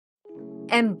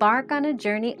Embark on a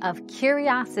journey of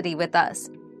curiosity with us.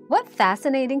 What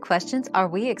fascinating questions are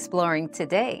we exploring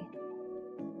today?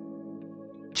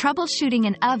 Troubleshooting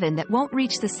an oven that won't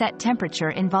reach the set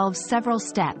temperature involves several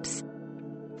steps.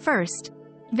 First,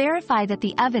 verify that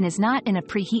the oven is not in a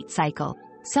preheat cycle.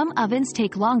 Some ovens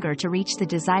take longer to reach the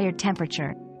desired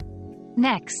temperature.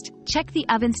 Next, check the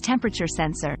oven's temperature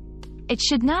sensor. It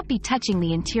should not be touching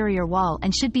the interior wall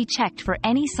and should be checked for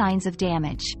any signs of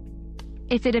damage.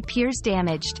 If it appears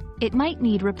damaged, it might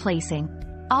need replacing.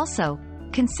 Also,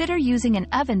 consider using an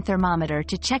oven thermometer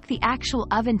to check the actual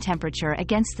oven temperature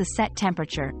against the set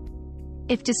temperature.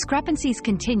 If discrepancies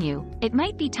continue, it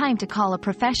might be time to call a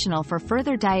professional for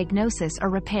further diagnosis or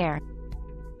repair.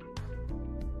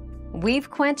 We've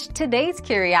quenched today's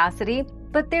curiosity,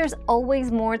 but there's always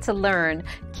more to learn.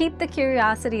 Keep the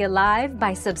curiosity alive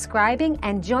by subscribing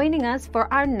and joining us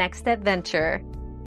for our next adventure.